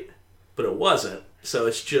 great, but it wasn't. So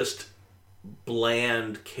it's just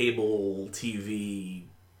bland cable TV,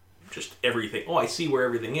 just everything. Oh, I see where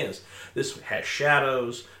everything is. This has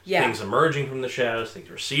shadows, things emerging from the shadows, things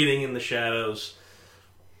receding in the shadows.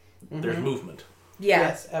 There's movement. Yeah.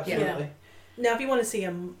 Yes, absolutely. Yeah. Now, if you want to see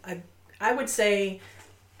them, I would say,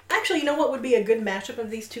 actually, you know what would be a good mashup of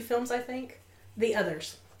these two films, I think? The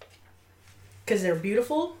Others. Because they're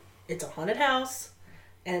beautiful, it's a haunted house,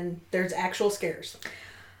 and there's actual scares.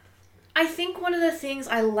 I think one of the things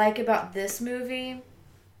I like about this movie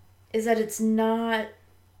is that it's not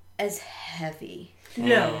as heavy.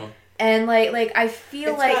 No. And like I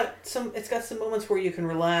feel it's got some moments where you can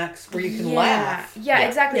relax, where you can laugh. Yeah,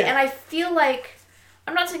 exactly. Yeah. And I feel like,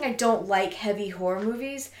 I'm not saying I don't like heavy horror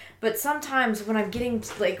movies, but sometimes when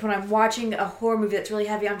when I'm watching a horror movie that's really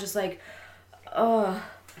heavy, I'm just like, ugh.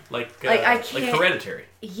 Like I can't. Like Hereditary.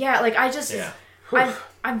 Yeah, like I just, Yeah.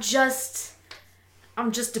 I'm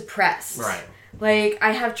just depressed. Right. Like,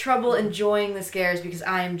 I have trouble enjoying the scares because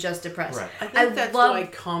I am just depressed. Right. I think that's why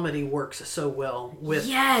comedy works so well with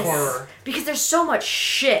horror. Because there's so much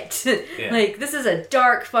shit. Yeah. Like, this is a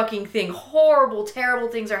dark fucking thing. Horrible, terrible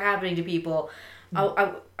things are happening to people.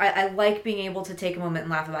 I like being able to take a moment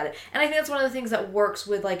and laugh about it. And I think that's one of the things that works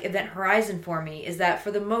with, like, Event Horizon for me, is that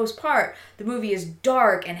for the most part, the movie is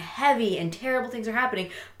dark and heavy and terrible things are happening.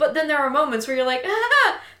 But then there are moments where you're like,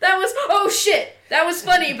 oh shit, that was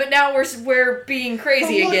funny, but now we're being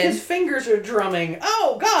crazy Look, again. his fingers are drumming.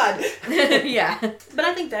 Oh, God! Yeah. But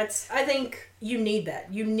I think you need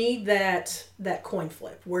that. You need that coin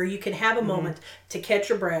flip where you can have a moment to catch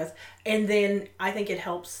your breath, and then I think it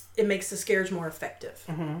makes the scares more effective.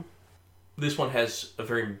 This one has a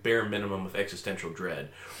very bare minimum of existential dread,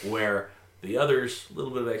 where the others, a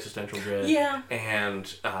little bit of existential dread. Yeah. And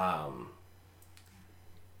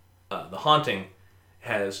The Haunting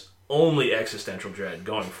has only existential dread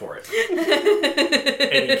going for it.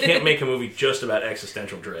 And you can't make a movie just about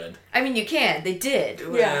existential dread. I mean, you can. They did.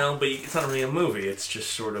 Well, but it's not really a movie. It's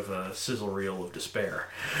just sort of a sizzle reel of despair.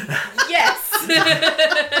 Yes.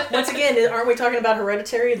 Once again, aren't we talking about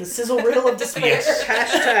Hereditary, the sizzle reel of despair? Yes.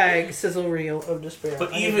 Hashtag sizzle reel of despair.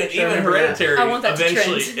 But I need to even make sure I remember Hereditary I want that to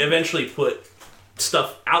trend. eventually put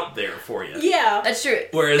stuff out there for you. Yeah. That's true.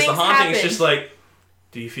 Whereas Things The Haunting is happen. just like,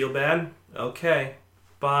 do you feel bad? Okay.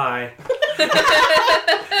 Bye.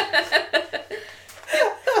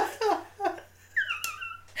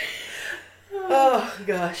 Oh,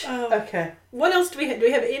 gosh. Okay. What else do we have? Do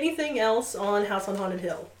we have anything else on House on Haunted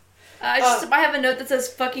Hill? I have a note that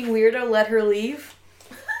says, fucking weirdo, let her leave.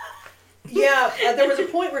 Yeah, there was a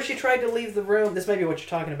point where she tried to leave the room. This may be what you're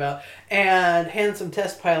talking about. And handsome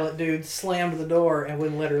test pilot dude slammed the door and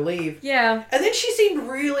wouldn't let her leave. Yeah. And then she seemed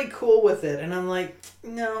really cool with it. And I'm like,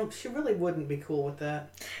 no, she really wouldn't be cool with that.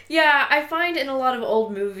 Yeah, I find in a lot of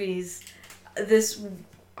old movies this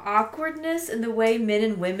awkwardness in the way men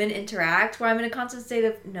and women interact, where I'm in a constant state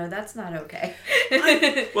of, no, that's not okay.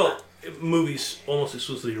 Well, movies almost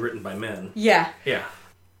exclusively written by men. Yeah. Yeah.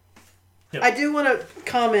 Yep. I do want to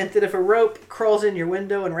comment that if a rope crawls in your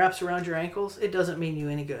window and wraps around your ankles, it doesn't mean you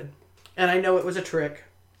any good. And I know it was a trick,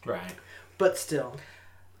 Right. but still.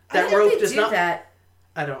 I That think rope they does do not... that.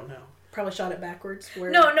 I don't know. Probably shot it backwards. Where...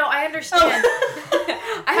 No, I understand.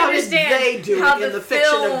 I How did understand they do how it in the the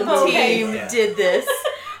fiction of the film movie? team Yeah. did this.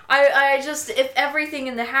 I just, if everything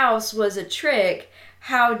in the house was a trick,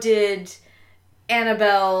 how did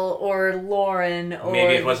Annabelle or Lauren or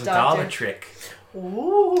Maybe it wasn't all Dr. a trick.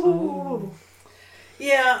 Ooh.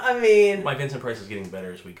 Yeah, I mean... My Vincent Price is getting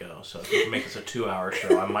better as we go, so if you can make this a 2-hour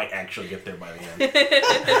show, I might actually get there by the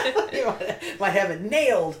end. You might have it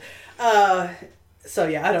nailed. So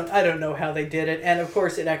yeah, I don't know how they did it, and of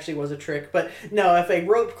course it actually was a trick. But no, if a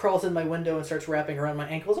rope crawls in my window and starts wrapping around my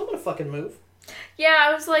ankles, I'm gonna fucking move. Yeah,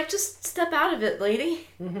 I was like, just step out of it, lady.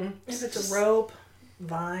 If it's a rope,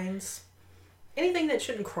 vines, anything that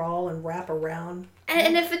shouldn't crawl and wrap around.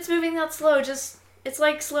 And if it's moving that slow, just, it's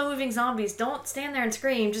like slow moving zombies. Don't stand there and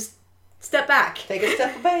scream. Just step back. Take a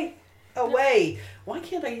step away. Away. Why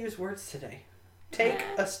can't I use words today? Take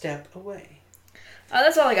a step away.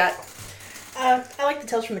 That's all I got. I like the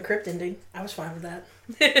Tales from the Crypt ending. I was fine with that.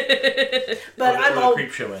 But I'm the all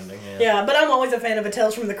creep show ending. yeah, but I'm always a fan of a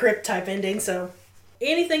Tales from the Crypt type ending. So,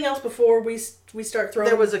 anything else before we start throwing?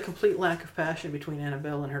 There was a complete lack of passion between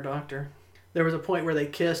Annabelle and her doctor. There was a point where they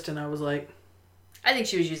kissed, and I was like, I think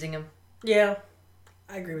she was using him. Yeah,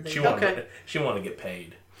 I agree with that. She wanted to get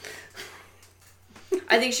paid.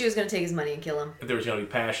 I think she was going to take his money and kill him. If there was going to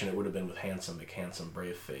be passion, it would have been with Handsome McHandsome,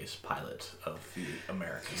 brave-face pilot of the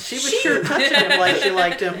Americans. She was sure touching him like she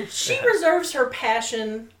liked him. She reserves her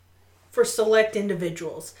passion for select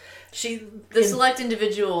individuals. The select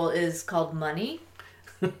individual is called money.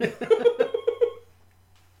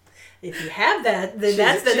 If you have that, then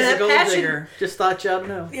She's a gold passion. digger. Just thought y'all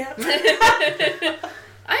know. Yeah.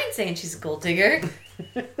 I ain't saying she's a gold digger.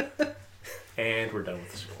 And we're done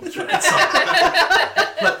with the spoilers for that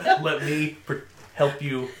song. let me help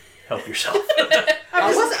you help yourself.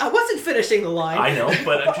 I wasn't finishing the line. I know,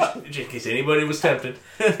 but I'm just in case anybody was tempted.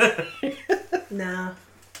 Nah.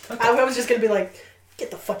 I was just gonna be like, get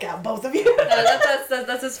the fuck out, both of you.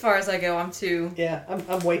 That's as far as I go. I'm too. Yeah,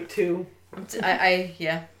 I'm way too.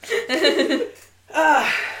 Yeah.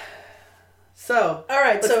 So, All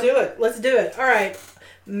right, let's do it. Let's do it. All right,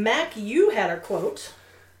 Mac, you had a quote.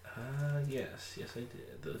 Yes, I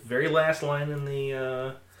did. The very last line in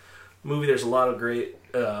the movie, there's a lot of great,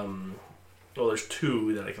 there's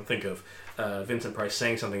two that I can think of. Vincent Price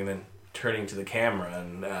saying something and then turning to the camera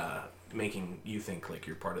and making you think like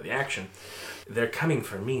you're part of the action. They're coming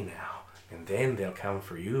for me now, and then they'll come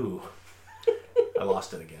for you. I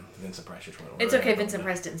lost it again. Vincent Price just went over. It's okay. Vincent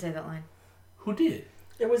Price didn't say that line. Who did?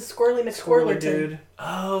 It was Squirrely Squirrely McSquirrelton. dude.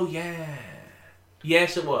 Oh, yeah.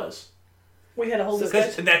 Yes, it was. We had a whole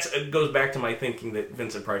Because discussion. it goes back to my thinking that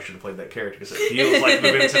Vincent Price should have played that character because it feels like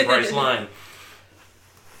the Vincent Price line.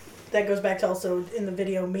 That goes back to also in the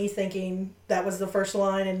video me thinking that was the first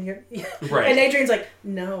line, and Right. and Adrian's like,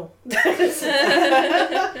 no, that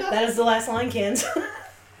is the last line, Kens.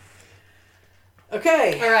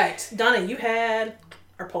 Okay. All right, Donna, you had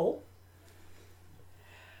our poll.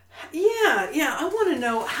 Yeah. I want to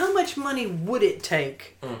know how much money would it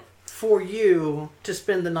take for you to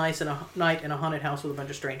spend the night in a haunted house with a bunch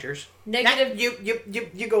of strangers? Negative.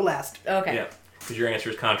 You go last. Okay. Yeah, because your answer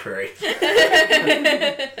is contrary.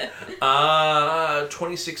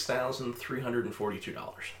 $26,342.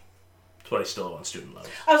 That's what I still owe on student loans.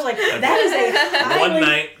 I was like, that is a One highly,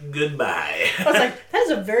 night, goodbye. I was like, that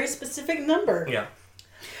is a very specific number. Yeah.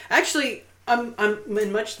 Actually, I'm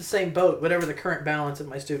in much the same boat. Whatever the current balance of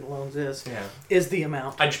my student loans is the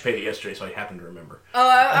amount. I just paid it yesterday, so I happen to remember. Oh,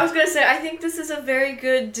 I was gonna say, I think this is a very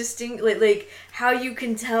good like how you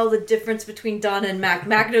can tell the difference between Donna and Mac.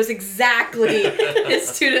 Mac knows exactly his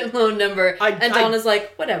student loan number, and Donna's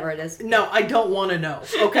like, whatever it is. No, I don't want to know.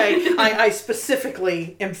 Okay, I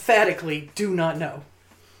specifically, emphatically do not know.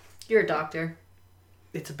 You're a doctor.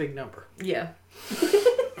 It's a big number. Yeah.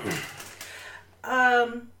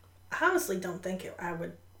 I honestly don't think I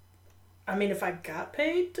would. I mean, if I got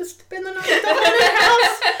paid to spend the night at the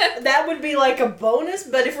haunted house, that would be like a bonus.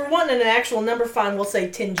 But if we're wanting an actual number, fine, we'll say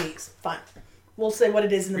 10 G's. Fine. We'll say what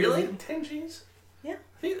it is in the Really? movie. 10 G's? Yeah.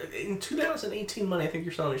 I think in 2018 money, I think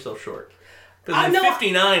you're selling yourself short. Because I in know.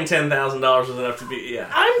 59, $10,000 was enough to be, yeah.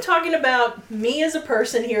 I'm talking about me as a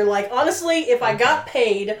person here. Like, honestly, if I got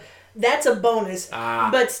paid, that's a bonus.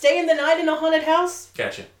 But staying the night in a haunted house,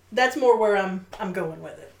 Gotcha. that's more where I'm going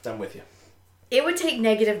with it. I'm with you. It would take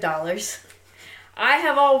negative dollars. I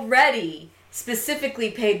have already specifically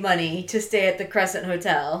paid money to stay at the Crescent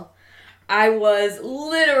Hotel. I was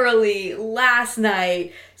literally last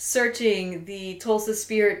night searching the Tulsa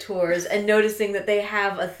Spirit Tours and noticing that they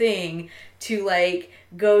have a thing to like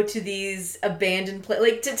go to these abandoned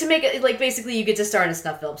like to make it like basically you get to star in a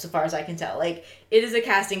snuff film so far as I can tell. Like it is a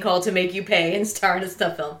casting call to make you pay and star in a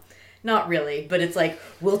snuff film. Not really, but it's like,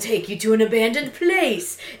 we'll take you to an abandoned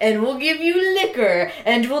place, and we'll give you liquor,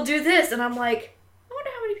 and we'll do this. And I'm like, I wonder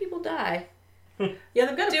how many people die Yeah,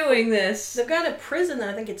 they've got doing this. They've got a prison that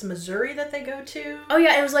I think it's Missouri that they go to. Oh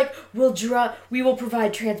yeah, it was like, we will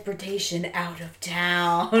provide transportation out of I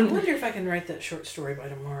town. wonder if I can write that short story by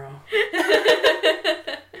tomorrow.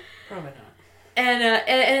 Probably not.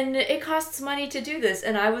 And it costs money to do this,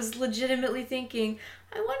 and I was legitimately thinking,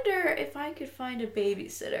 I wonder if I could find a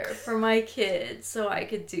babysitter for my kids so I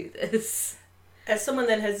could do this. As someone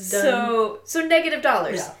that has done... So negative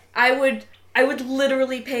dollars. Yeah. I would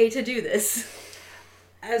literally pay to do this.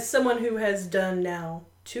 As someone who has done now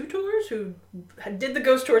 2 tours, who did the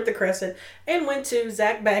ghost tour at the Crescent, and went to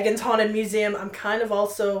Zach Baggins' Haunted Museum, I'm kind of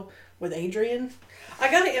also with Adrian. I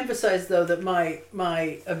gotta emphasize though that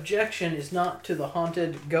my objection is not to the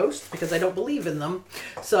haunted ghosts because I don't believe in them,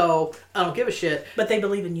 so I don't give a shit. But they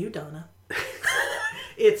believe in you, Donna.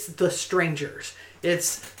 It's the strangers.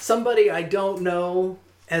 It's somebody I don't know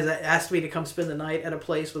has asked me to come spend the night at a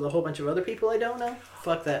place with a whole bunch of other people I don't know.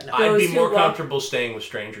 Fuck that no. I'd be Those more who walk- comfortable staying with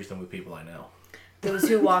strangers than with people I know. Those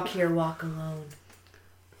who walk here walk alone.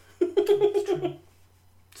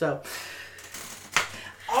 So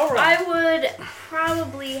All right. I would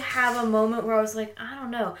probably have a moment where I was like, I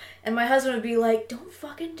don't know. And my husband would be like, don't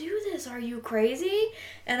fucking do this. Are you crazy?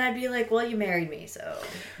 And I'd be like, well, you married me, so.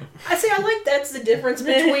 I see. I like that's the difference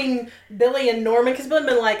between Billy and Norman, because Billy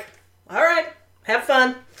been like, all right, have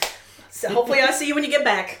fun. So hopefully I see you when you get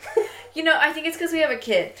back. You know, I think it's because we have a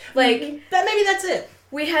kid. Like, that maybe that's it.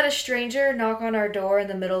 we had a stranger knock on our door in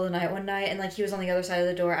the middle of the night one night, and like he was on the other side of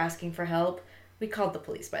the door asking for help. We called the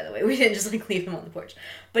police, by the way. We didn't just like leave him on the porch.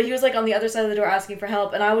 But he was like on the other side of the door asking for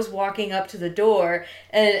help, and I was walking up to the door,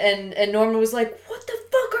 and Norman was like, what the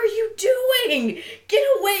fuck are you doing? Get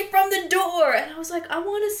away from the door. And I was like, I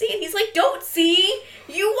want to see. And he's like, don't see.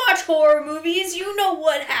 You watch horror movies. You know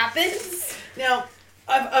what happens. Now,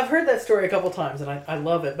 I've heard that story a couple times, and I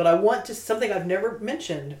love it. But I want to, something I've never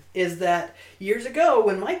mentioned is that years ago,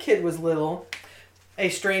 when my kid was little, a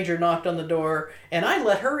stranger knocked on the door, and I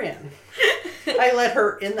let her in. I let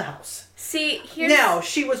her in the house. See, here's... Now,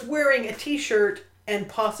 she was wearing a t-shirt and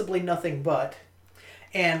possibly nothing but,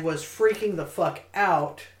 and was freaking the fuck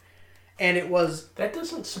out, and it was... That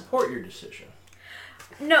doesn't support your decision.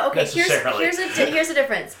 No, okay, Necessarily. here's the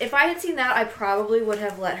difference. If I had seen that, I probably would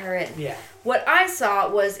have let her in. Yeah. What I saw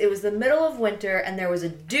was it was the middle of winter, and there was a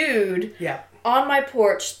dude Yeah. on my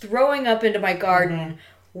porch throwing up into my garden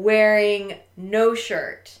wearing no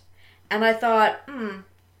shirt. And I thought,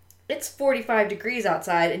 it's 45 degrees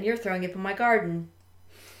outside, and you're throwing up in my garden.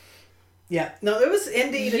 Yeah. No, it was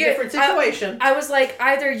indeed a different situation. I was like,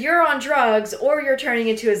 either you're on drugs or you're turning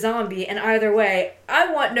into a zombie, and either way,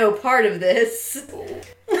 I want no part of this.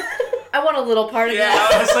 I want a little part of Yeah,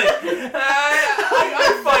 that. I was like,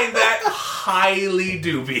 I find that highly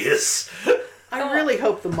dubious. I really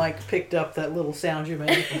hope the mic picked up that little sound you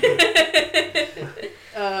made.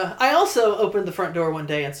 I also opened the front door one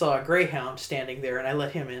day and saw a greyhound standing there, and I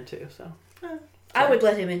let him in too. So I would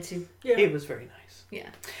let him in too. Yeah. he was very nice. Yeah.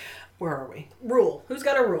 Where are we? Rule. Who's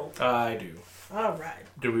got a rule? I do. All right.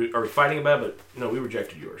 Are we fighting about it? But no, we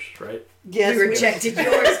rejected yours, right? Yes, We rejected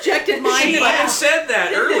yours. Rejected mine. She but- even said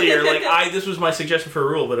that earlier. Like this was my suggestion for a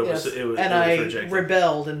rule, but it Yes. was and it I was rejected.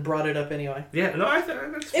 rebelled and brought it up anyway. Yeah, no, I think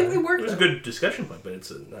that's It fine. worked, It was a though. good discussion point, but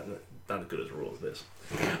it's not as good as a rule as this.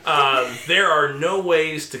 There are no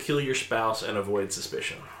ways to kill your spouse and avoid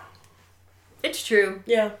suspicion. It's true.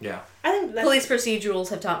 Yeah. Yeah, I think that's... Police procedurals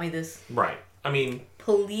have taught me this. right. I mean,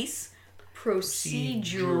 Police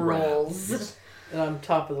procedurals. And I'm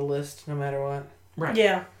top of the list no matter what. right.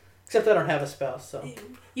 Yeah. Except I don't have a spouse, so.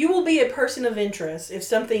 You will be a person of interest if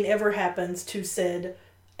something ever happens to said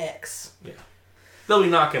X. They'll be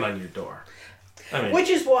knocking on your door. I mean, Which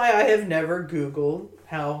is why I have never Googled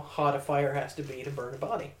how hot a fire has to be to burn a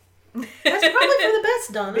body. That's probably for the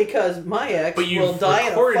best, Donna. Because my ex But you've will die in a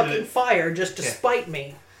recorded fucking it. fire just to Yeah. spite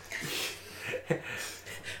me.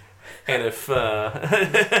 and if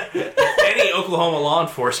any Oklahoma law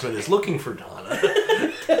enforcement is looking for Donna,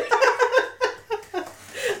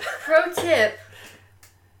 Pro tip: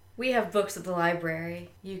 we have books at the library.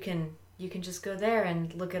 You can just go there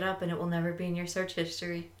and look it up, and it will never be in your search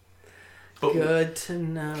history. but Good to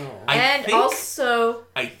know. And also,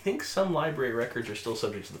 I think some library records are still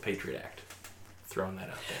subject to the Patriot Act. Throwing that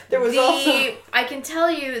out there. There was also... I can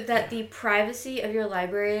tell you that the privacy of your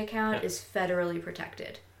library account is federally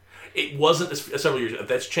protected. It wasn't several years ago.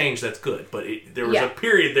 That's changed. That's good. But there was Yeah. a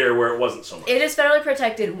period there where it wasn't so much. It is federally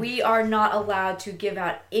protected. We are not allowed to give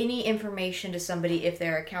out any information to somebody if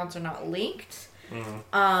their accounts are not linked,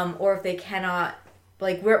 or if they cannot.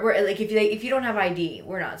 Like we're like if you don't have ID,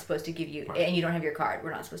 we're not supposed to give you, and you don't have your card,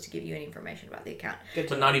 we're not supposed to give you any information about the account.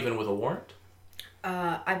 But not even with a warrant.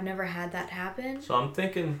 I've never had that happen. So I'm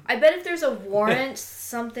thinking. I bet if there's a warrant,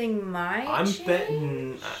 something might. I'm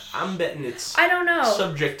change. betting it's. I don't know.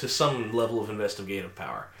 Subject to some level of investigative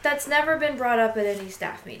power. That's never been brought up at any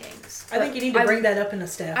staff meetings. I think you need to bring that up in a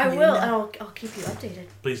staff I meeting will, now. and I'll keep you updated.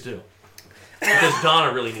 Please do. Because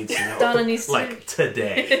Donna really needs to know. Donna needs to- like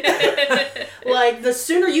today. Like, the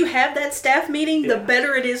sooner you have that staff meeting, the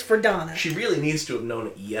better it is for Donna. She really needs to have known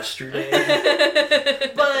it yesterday.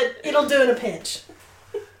 But it'll do in a pinch.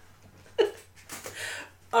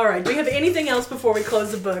 All right. Do we have anything else before we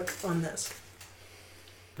close the book on this?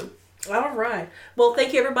 Nope. All right. Well,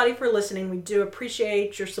 thank you everybody for listening. We do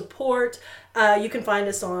appreciate your support. You can find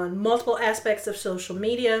us on multiple aspects of social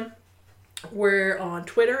media. We're on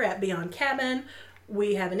Twitter at Beyond Cabin.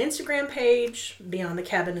 We have an Instagram page, Beyond the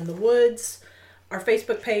Cabin in the Woods. Our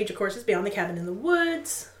Facebook page, of course, is Beyond the Cabin in the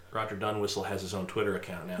Woods. Roger Dunwhistle has his own Twitter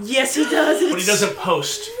account now. Yes, he does. But he doesn't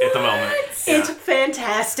post at the moment. It's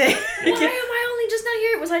fantastic. Why am I only just not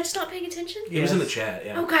here? Was I just not paying attention? He was in the chat,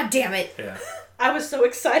 yeah. Oh, god damn it. Yeah. I was so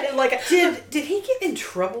excited. Like, Did he get in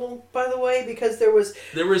trouble, by the way? Because there was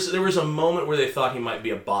a moment where they thought he might be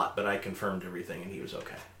a bot, but I confirmed everything and he was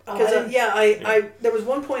okay. because I there was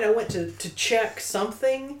one point I went to check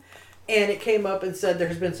something, and it came up and said there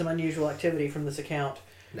has been some unusual activity from this account.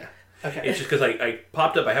 No. Okay. It's just because I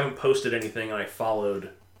popped up, I haven't posted anything, and I followed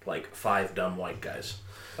like 5 dumb white guys.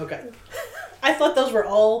 Okay. I thought those were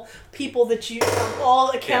all people that you,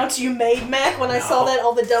 all accounts you made, Mac, when I saw that,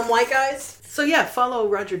 all the dumb white guys. So yeah, follow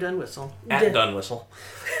Roger Dunwhistle. At Dunwhistle.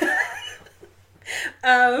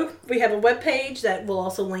 We have a webpage that will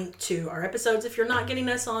also link to our episodes if you're not getting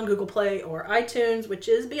us on Google Play or iTunes, which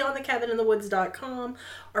is beyondthecabininthewoods.com.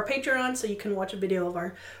 Our Patreon, so you can watch a video of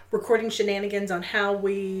our recording shenanigans on how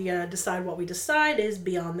we decide what we decide, is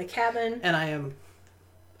Beyond the Cabin. And I am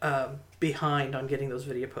behind on getting those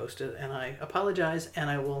video posted, and I apologize, and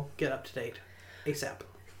I will get up to date ASAP.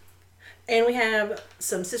 And we have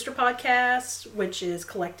some sister podcasts, which is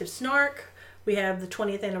Collective Snark. We have the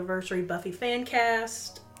 20th anniversary Buffy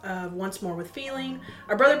Fancast, Once More with Feeling.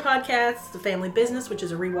 Our brother podcast, The Family Business, which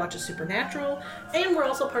is a rewatch of Supernatural. And we're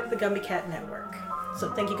also part of the Gumby Cat Network.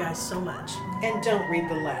 So thank you guys so much. And don't read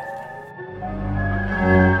the letter.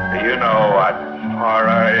 Do you know what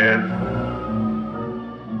horror is?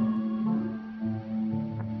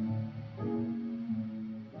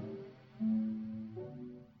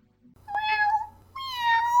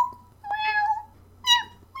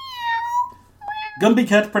 Gumby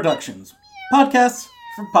Cat Productions. Podcasts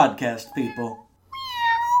for podcast people.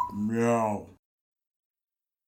 Meow.